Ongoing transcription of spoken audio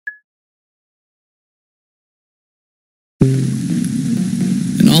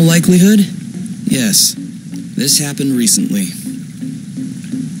all likelihood, yes, this happened recently.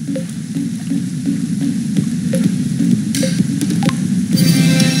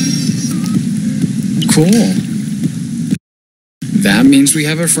 Cool. That means we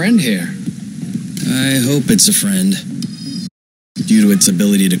have a friend here. I hope it's a friend. Due to its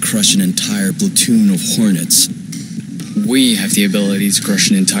ability to crush an entire platoon of hornets. We have the ability to crush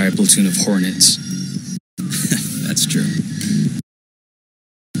an entire platoon of hornets. That's true.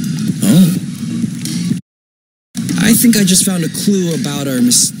 Oh. I think I just found a clue about our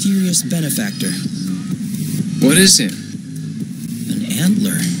mysterious benefactor. What is it? An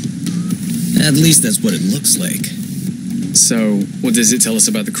antler. At least that's what it looks like. So, what does it tell us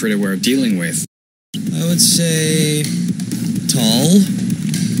about the critter we're dealing with? I would say... tall,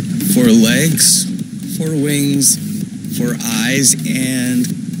 4 legs, 4 wings, 4 eyes, and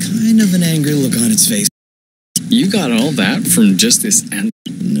kind of an angry look on its face. You got all that from just this ant?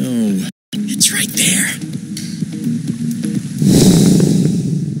 No, it's right there.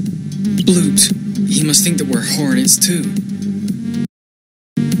 Bloot, he must think that we're hornets too.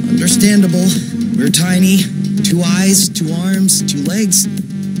 Understandable. We're tiny, 2 eyes, 2 arms, 2 legs.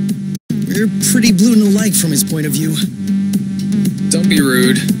 We're pretty blue and alike from his point of view. Don't be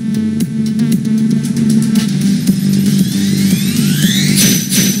rude.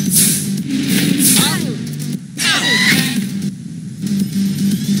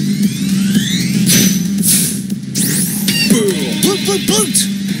 Bloot!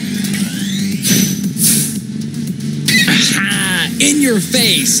 Aha! In your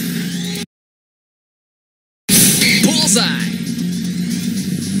face! Bullseye!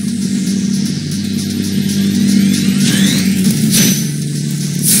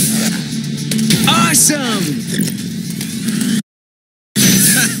 Awesome!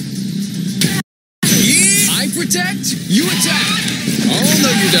 I protect, you attack! Oh, no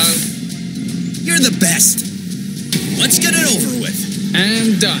you don't. You're the best. Let's get it over with.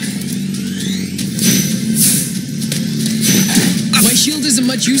 And done. My shield isn't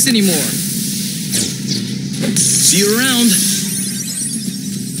much use anymore. See you around.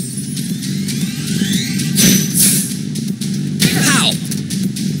 How?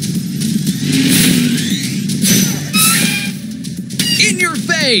 In your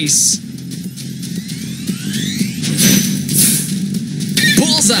face!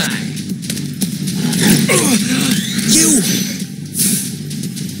 Bullseye! You!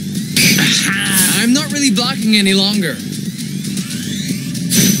 I'm not really blocking any longer.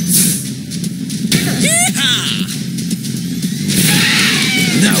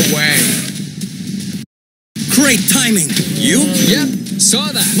 No way. Great timing. You? Yep,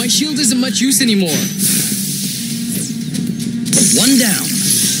 saw that. My shield isn't much use anymore. 1 down.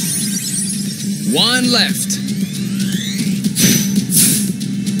 1 left.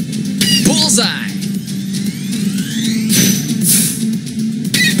 Bullseye.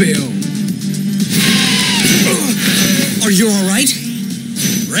 Boom. Are you all right?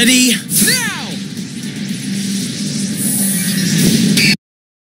 Ready? Now!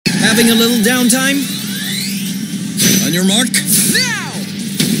 Having a little downtime? On your mark? Now!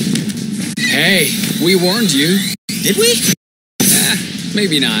 Hey, we warned you. Did we?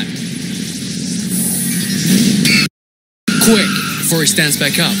 Maybe not. Quick, before he stands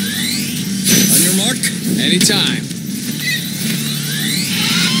back up. On your mark? Anytime.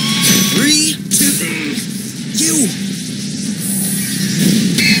 3, 2... You!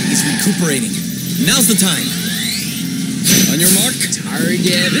 He's recuperating. Now's the time. On your mark?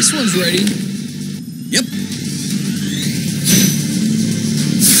 Target. This one's ready. Yep.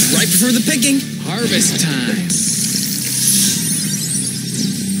 Right before the picking. Harvest time.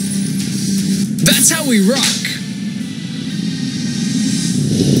 That's how we rock.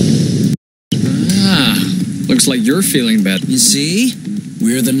 Looks like you're feeling better. You see?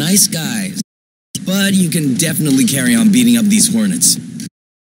 We're the nice guys. But you can definitely carry on beating up these hornets.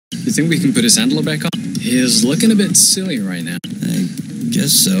 You think we can put his antler back on? He's looking a bit silly right now. I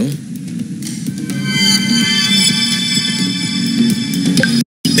guess so.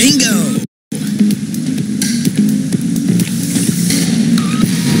 Bingo!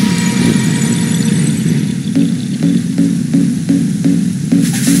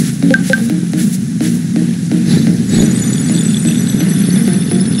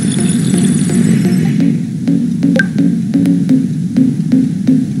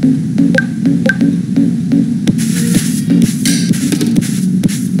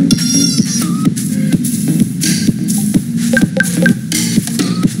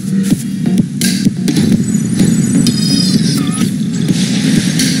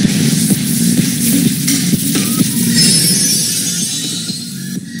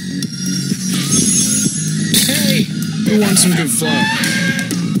 We want some good flow.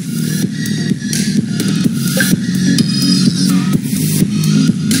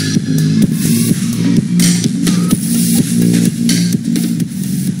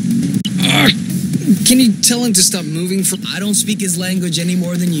 Can you tell him to stop moving for... I don't speak his language any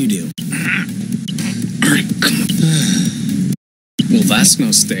more than you do. Alright, come on. Well, that's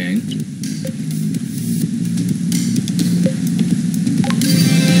no staying.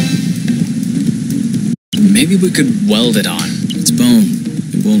 Maybe we could weld it on. It's bone.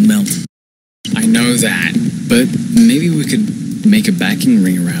 It won't melt. I know that, but maybe we could make a backing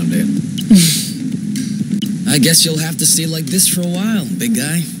ring around it. I guess you'll have to stay like this for a while, big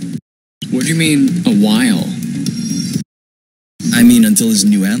guy. What do you mean, a while? I mean until his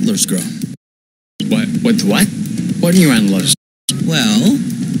new antlers grow. What? What new antlers? Well,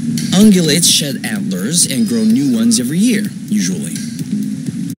 ungulates shed antlers and grow new ones every year, usually.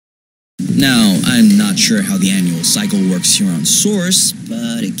 Now, I'm not sure how the annual cycle works here on Source,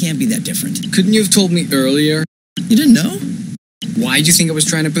 but it can't be that different. Couldn't you have told me earlier? You didn't know? Why'd you think I was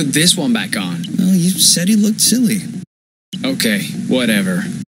trying to put this one back on? Well, you said he looked silly. Okay, whatever.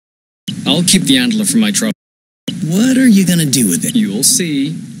 I'll keep the antler for my trouble. What are you gonna do with it? You'll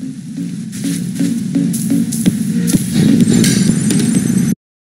see.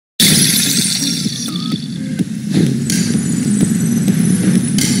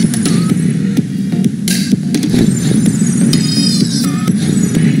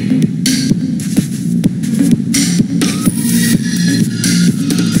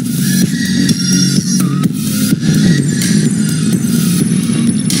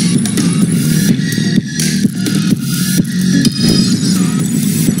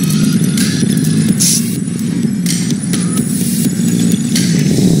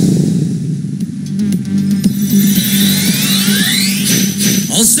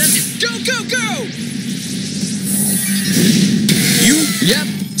 All set? Go, go, go! You? Yep,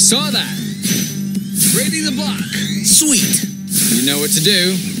 saw that. Ready the block. Sweet. You know what to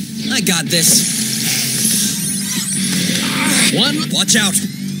do. I got this. One. Watch out.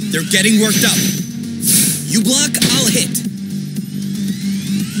 They're getting worked up. You block, I'll hit.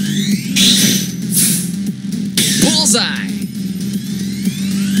 Bullseye.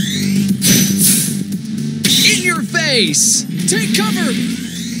 In your face. Take cover.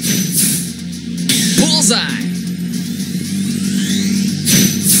 Bullseye.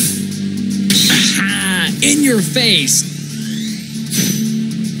 Aha! In your face.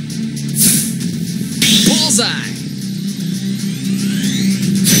 Bullseye.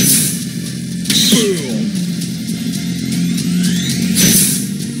 Boom.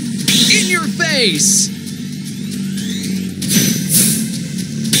 In your face.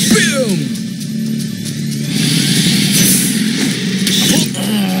 Boom.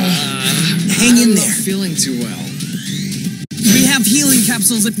 Hang in there. I'm not feeling too well. We have healing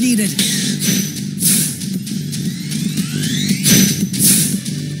capsules if needed.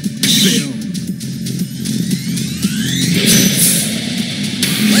 Boom.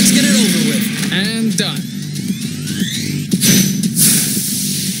 Let's get it over with. And done.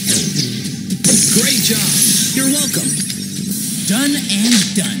 Great job. You're welcome. Done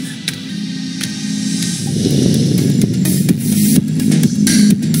and done.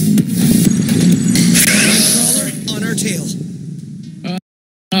 Crawler on our tail.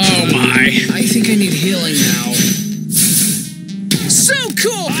 Oh my. I think I need healing now. So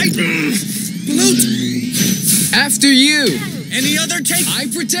cool! Loot! After you. Any other take? I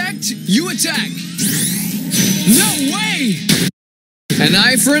protect, you attack. No way! An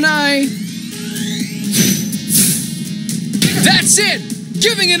eye for an eye. That's it!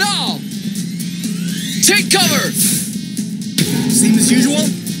 Giving it all! Take cover! Same as usual?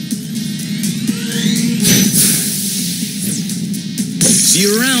 See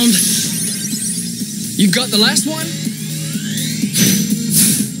you around. You got the last one?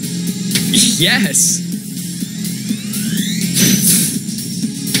 Yes!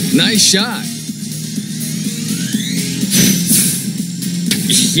 Nice shot.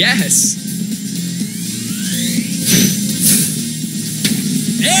 Yes!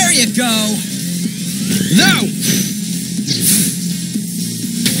 There you go! No!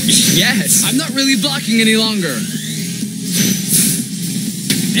 Yes! I'm not really blocking any longer.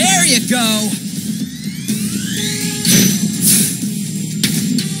 There you go!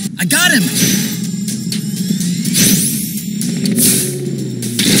 I got him!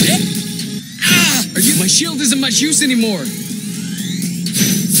 My shield isn't much use anymore.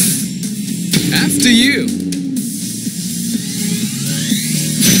 After you.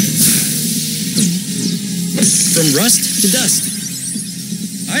 From rust to dust.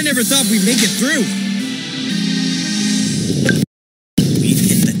 I never thought we'd make it through. We've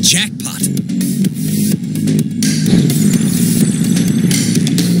hit the jackpot.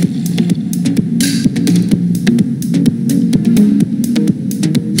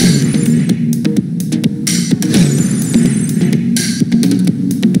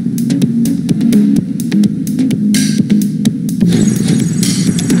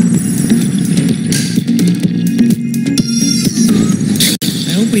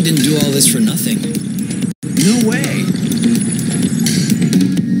 I hope we didn't do all this for nothing. No way.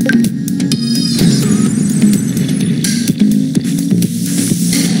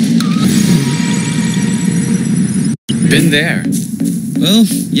 Been there. Well,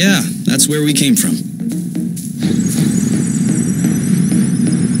 yeah, that's where we came from.